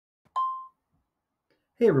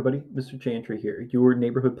Hey everybody, Mr. Chantry here, your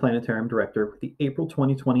neighborhood planetarium director with the April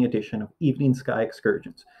 2020 edition of Evening Sky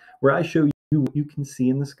Excursions, where I show you what you can see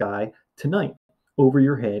in the sky tonight over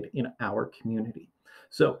your head in our community.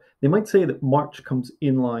 So they might say that March comes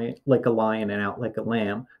in line like a lion and out like a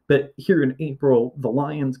lamb, but here in April, the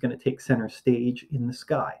lion's going to take center stage in the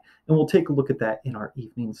sky, and we'll take a look at that in our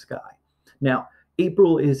evening sky. Now,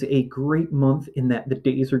 April is a great month in that the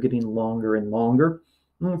days are getting longer and longer.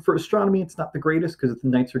 For astronomy, it's not the greatest because the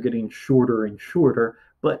nights are getting shorter and shorter,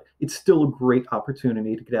 but it's still a great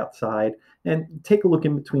opportunity to get outside and take a look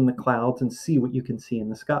in between the clouds and see what you can see in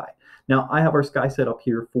the sky. Now, I have our sky set up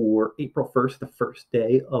here for April 1st, the first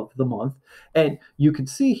day of the month, and you can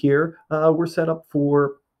see here we're set up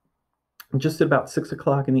for just at about 6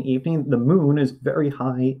 o'clock in the evening. The moon is very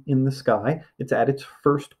high in the sky. It's at its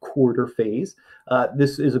first quarter phase.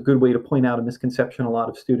 This is a good way to point out a misconception a lot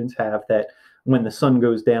of students have that when the sun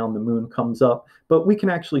goes down, the moon comes up, but we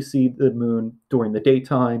can actually see the moon during the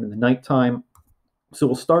daytime and the nighttime. So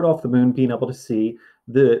we'll start off the moon being able to see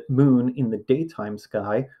the moon in the daytime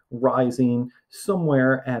sky rising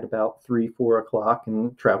somewhere at about 3, 4 o'clock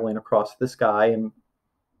and traveling across the sky and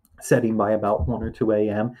setting by about 1 or 2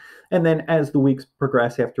 a.m. And then as the weeks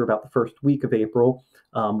progress after about the first week of April,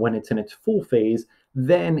 when it's in its full phase,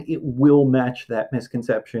 then it will match that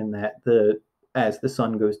misconception that as the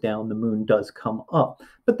sun goes down, the moon does come up,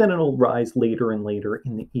 but then it'll rise later and later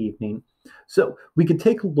in the evening. So we could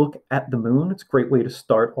take a look at the moon. It's a great way to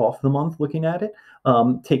start off the month looking at it,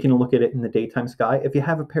 taking a look at it in the daytime sky. If you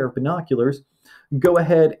have a pair of binoculars, go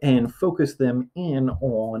ahead and focus them in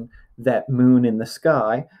on that moon in the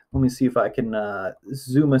sky. Let me see if I can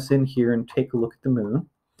zoom us in here and take a look at the moon.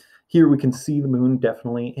 Here we can see the moon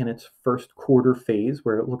definitely in its first quarter phase,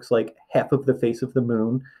 where it looks like half of the face of the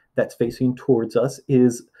moon that's facing towards us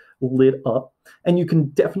is lit up. And you can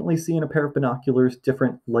definitely see in a pair of binoculars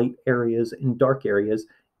different light areas and dark areas,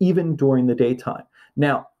 even during the daytime.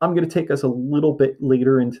 Now, I'm going to take us a little bit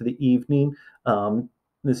later into the evening.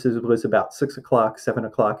 Was about 6 o'clock, 7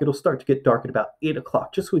 o'clock. It'll start to get dark at about 8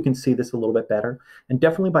 o'clock, just so we can see this a little bit better. And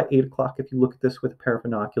definitely by 8 o'clock, if you look at this with a pair of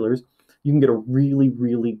binoculars, you can get a really,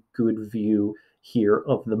 really good view here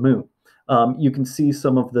of the moon. You can see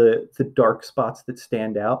some of the dark spots that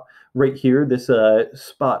stand out. Right here, this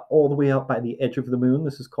spot all the way out by the edge of the moon,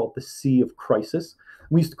 this is called the Sea of Crisis.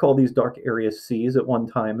 We used to call these dark areas seas. At one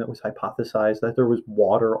time, it was hypothesized that there was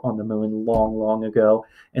water on the moon long, long ago,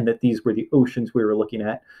 and that these were the oceans we were looking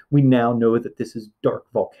at. We now know that this is dark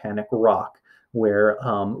volcanic rock, where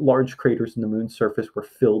large craters in the moon's surface were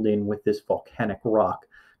filled in with this volcanic rock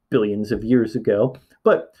billions of years ago,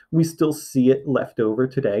 but we still see it left over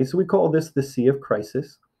today. So we call this the Sea of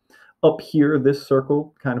Crisis. Up here, this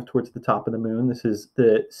circle, kind of towards the top of the moon, this is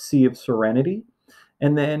the Sea of Serenity.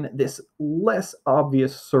 And then this less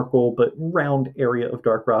obvious circle, but round area of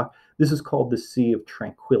dark rock, this is called the Sea of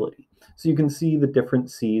Tranquility. So you can see the different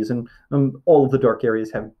seas, and all of the dark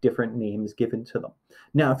areas have different names given to them.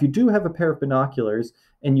 Now, if you do have a pair of binoculars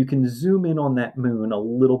and you can zoom in on that moon a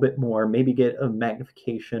little bit more, maybe get a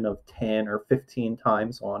magnification of 10 or 15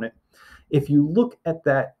 times on it, if you look at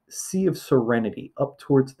that Sea of Serenity up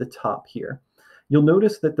towards the top here, you'll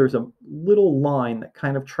notice that there's a little line that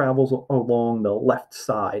kind of travels along the left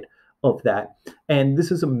side of that. And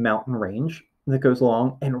this is a mountain range that goes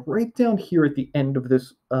along. And right down here at the end of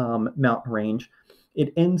this mountain range,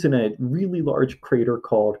 it ends in a really large crater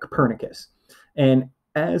called Copernicus. And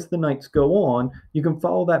as the nights go on, you can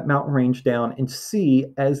follow that mountain range down and see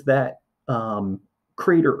as that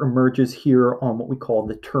crater emerges here on what we call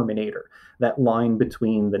the terminator, that line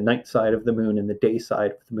between the night side of the moon and the day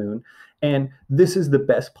side of the moon. And this is the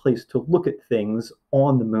best place to look at things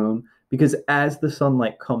on the moon, because as the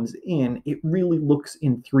sunlight comes in, it really looks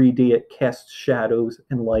in 3D. It casts shadows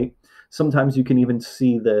and light. Sometimes you can even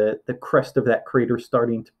see the crest of that crater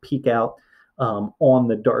starting to peek out on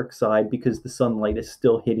the dark side because the sunlight is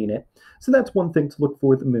still hitting it. So that's one thing to look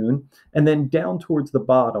for the moon. And then down towards the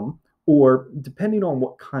bottom, or depending on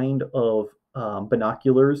what kind of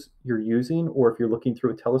binoculars you're using, or if you're looking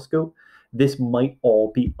through a telescope, this might all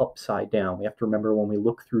be upside down. We have to remember when we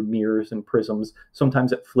look through mirrors and prisms,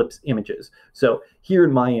 sometimes it flips images. So here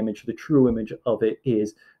in my image, the true image of it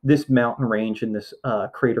is this mountain range and this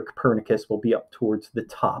crater Copernicus will be up towards the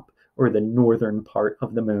top, or the northern part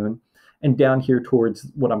of the moon. And down here towards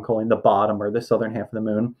what I'm calling the bottom, or the southern half of the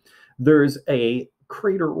moon, there's a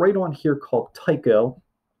crater right on here called Tycho.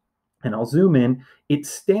 And I'll zoom in. It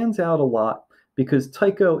stands out a lot because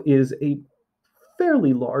Tycho is a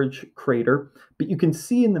fairly large crater, but you can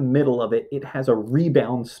see in the middle of it, it has a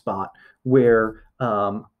rebound spot where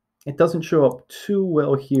It doesn't show up too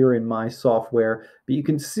well here in my software, but you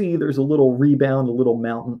can see there's a little rebound, a little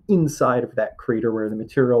mountain inside of that crater where the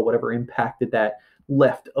material, whatever impacted that,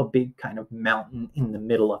 left a big kind of mountain in the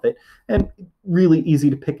middle of it, and really easy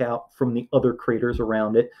to pick out from the other craters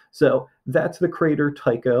around it. So that's the crater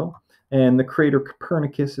Tycho, and the crater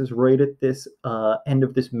Copernicus is right at this end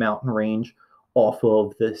of this mountain range off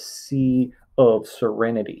of the Sea of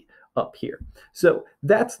Serenity up here. So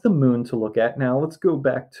that's the moon to look at. Now let's go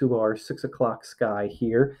back to our 6 o'clock sky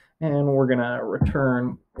here, and we're going to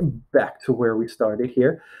return back to where we started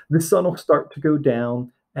here. The sun will start to go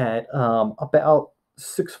down at about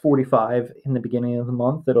 6:45 in the beginning of the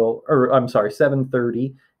month. I'm sorry,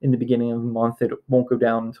 7:30 in the beginning of the month. It won't go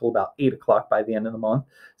down until about 8 o'clock by the end of the month.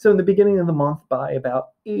 So in the beginning of the month, by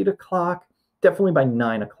about 8 o'clock, definitely by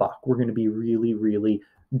 9 o'clock, we're going to be really, really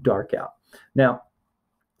dark out. Now,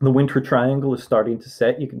 the winter triangle is starting to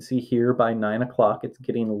set. You can see here by 9 o'clock, it's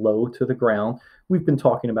getting low to the ground. We've been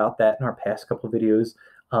talking about that in our past couple of videos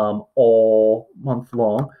all month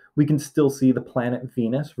long. We can still see the planet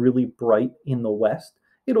Venus really bright in the west.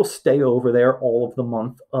 It'll stay over there all of the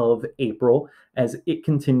month of April as it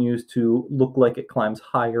continues to look like it climbs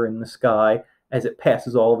higher in the sky. As it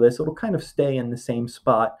passes all of this, it'll kind of stay in the same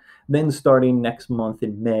spot. Then starting next month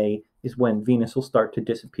in May is when Venus will start to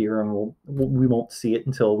disappear, and we won't see it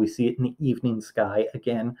until we see it in the evening sky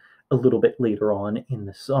again a little bit later on in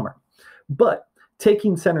the summer. But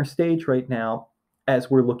taking center stage right now, as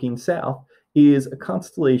we're looking south, is a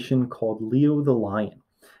constellation called Leo the Lion.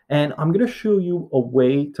 And I'm going to show you a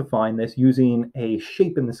way to find this using a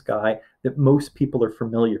shape in the sky that most people are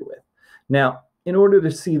familiar with. Now, in order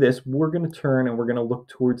to see this, we're going to turn and we're going to look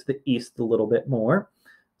towards the east a little bit more.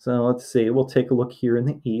 So let's see, we'll take a look here in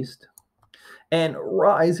the east. And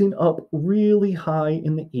rising up really high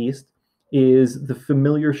in the east is the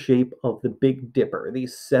familiar shape of the Big Dipper,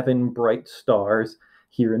 these 7 bright stars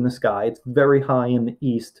here in the sky. It's very high in the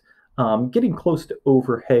east, getting close to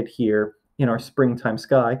overhead here in our springtime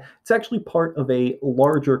sky. It's actually part of a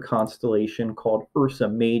larger constellation called Ursa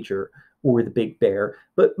Major, or the Big Bear,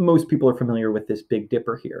 but most people are familiar with this Big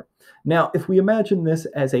Dipper here. Now, if we imagine this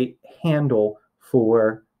as a handle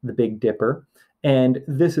for the Big Dipper, and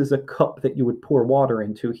this is a cup that you would pour water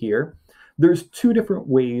into here, there's 2 different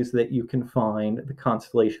ways that you can find the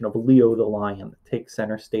constellation of Leo the Lion that takes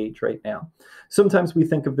center stage right now. Sometimes we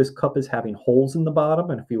think of this cup as having holes in the bottom,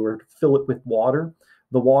 and if you were to fill it with water,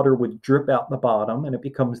 the water would drip out the bottom, and it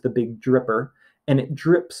becomes the Big Dripper, and it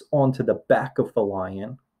drips onto the back of the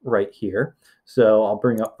lion right here. So I'll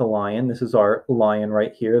bring up the lion. This is our lion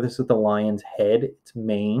right here. This is the lion's head, its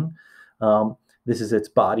mane. This is its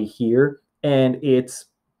body here, and its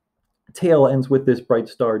tail ends with this bright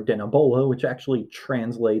star Denebola, which actually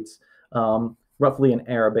translates roughly in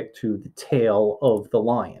Arabic to the tail of the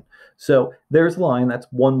lion. So there's the lion. That's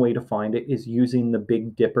one way to find it, is using the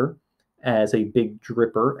Big Dipper as a big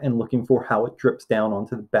dripper and looking for how it drips down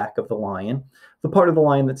onto the back of the lion. The part of the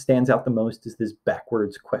lion that stands out the most is this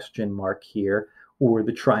backwards question mark here, or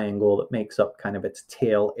the triangle that makes up kind of its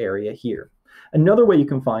tail area here. Another way you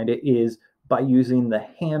can find it is by using the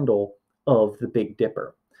handle of the Big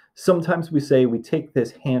Dipper. Sometimes we say we take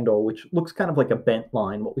this handle, which looks kind of like a bent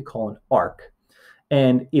line, what we call an arc.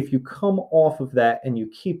 And if you come off of that and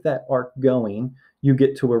you keep that arc going, you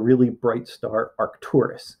get to a really bright star,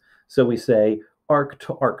 Arcturus. So we say arc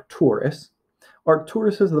to Arcturus.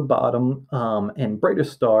 Arcturus is the bottom and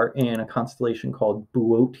brightest star in a constellation called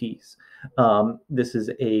Boötes. This is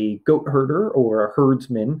a goat herder or a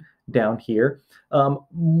herdsman down here.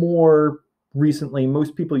 More recently,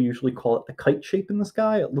 most people usually call it the kite shape in the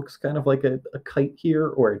sky. It looks kind of like a kite here,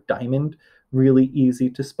 or a diamond, really easy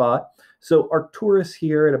to spot. So Arcturus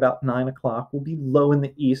here at about 9 o'clock will be low in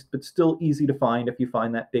the east, but still easy to find if you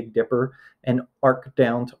find that Big Dipper and arc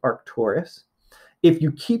down to Arcturus. If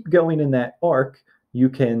you keep going in that arc, you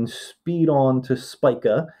can speed on to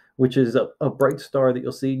Spica, which is a bright star that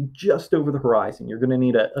you'll see just over the horizon. You're going to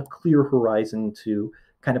need a clear horizon to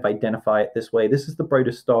kind of identify it this way. This is the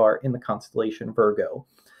brightest star in the constellation Virgo.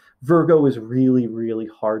 Virgo is really, really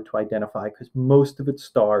hard to identify because most of its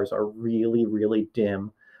stars are really, really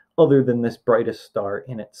dim, other than this brightest star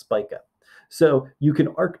in its Spica. So you can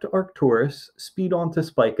arc to Arcturus, speed on to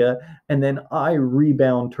Spica, and then I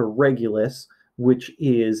rebound to Regulus, which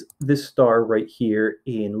is this star right here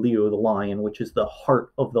in Leo the Lion, which is the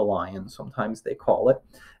heart of the lion, sometimes they call it.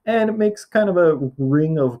 And it makes kind of a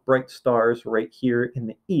ring of bright stars right here in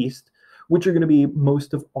the east, which are going to be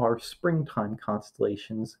most of our springtime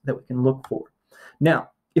constellations that we can look for. Now,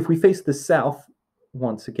 if we face the south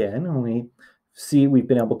once again, and we see we've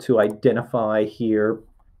been able to identify here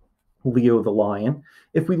Leo the Lion.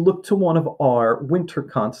 If we look to one of our winter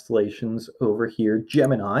constellations over here,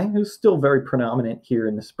 Gemini, who's still very predominant here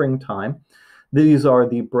in the springtime, these are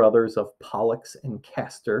the brothers of Pollux and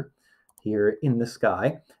Castor here in the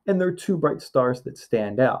sky, and they're two bright stars that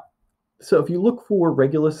stand out. So if you look for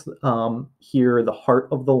Regulus here, the heart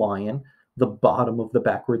of the lion, the bottom of the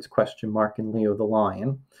backwards question mark in Leo the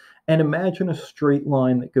Lion, and imagine a straight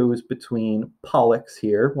line that goes between Pollux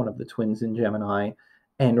here, one of the twins in Gemini,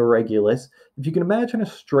 and Regulus. If you can imagine a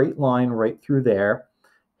straight line right through there,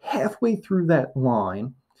 halfway through that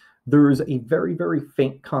line, there's a very, very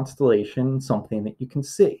faint constellation, something that you can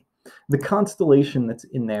see. The constellation that's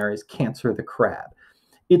in there is Cancer the Crab.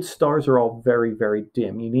 Its stars are all very, very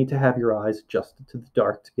dim. You need to have your eyes adjusted to the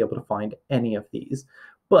dark to be able to find any of these.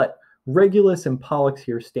 But Regulus and Pollux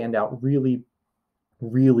here stand out really,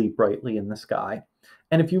 really brightly in the sky.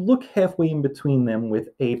 And if you look halfway in between them with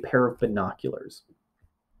a pair of binoculars,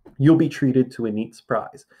 you'll be treated to a neat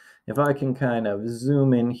surprise. If I can kind of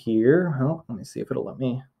zoom in here, well, let me see if it'll let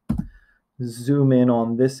me zoom in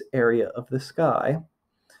on this area of the sky.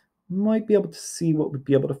 Might be able to see what we'd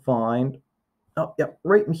be able to find. Oh, yeah,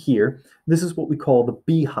 right in here. This is what we call the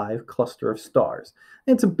Beehive cluster of stars.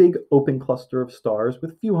 And it's a big open cluster of stars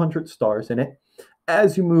with a few hundred stars in it.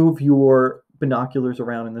 As you move your binoculars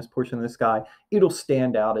around in this portion of the sky, it'll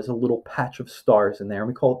stand out as a little patch of stars in there. And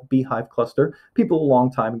we call it the Beehive cluster. People a long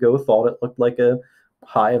time ago thought it looked like a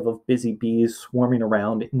hive of busy bees swarming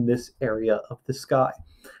around in this area of the sky.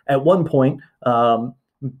 At one point,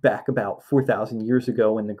 back about 4,000 years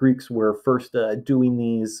ago, when the Greeks were first doing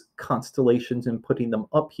these constellations and putting them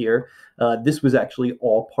up here, this was actually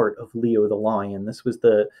all part of Leo the Lion. This was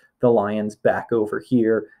the lion's back over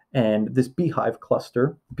here, and this beehive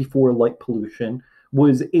cluster, before light pollution,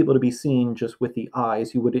 was able to be seen just with the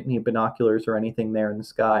eyes. You wouldn't need binoculars or anything there in the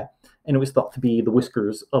sky, and it was thought to be the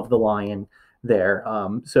whiskers of the lion there.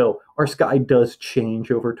 So our sky does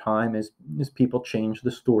change over time as people change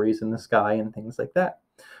the stories in the sky and things like that.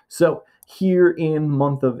 So here in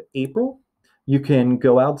month of April, you can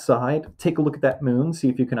go outside, take a look at that moon, see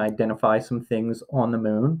if you can identify some things on the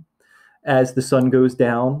moon. As the sun goes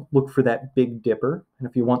down, look for that Big Dipper. And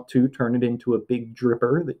if you want to, turn it into a big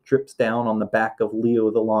dripper that drips down on the back of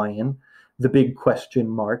Leo the Lion, the big question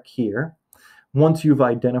mark here. Once you've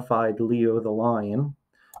identified Leo the Lion,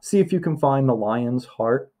 see if you can find the lion's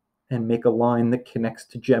heart and make a line that connects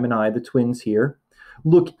to Gemini, the twins here.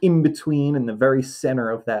 Look in between in the very center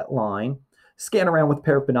of that line. Scan around with a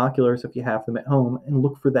pair of binoculars if you have them at home and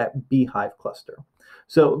look for that beehive cluster.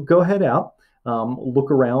 So go ahead out, look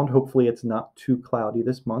around. Hopefully it's not too cloudy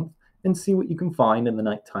this month, and see what you can find in the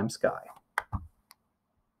nighttime sky.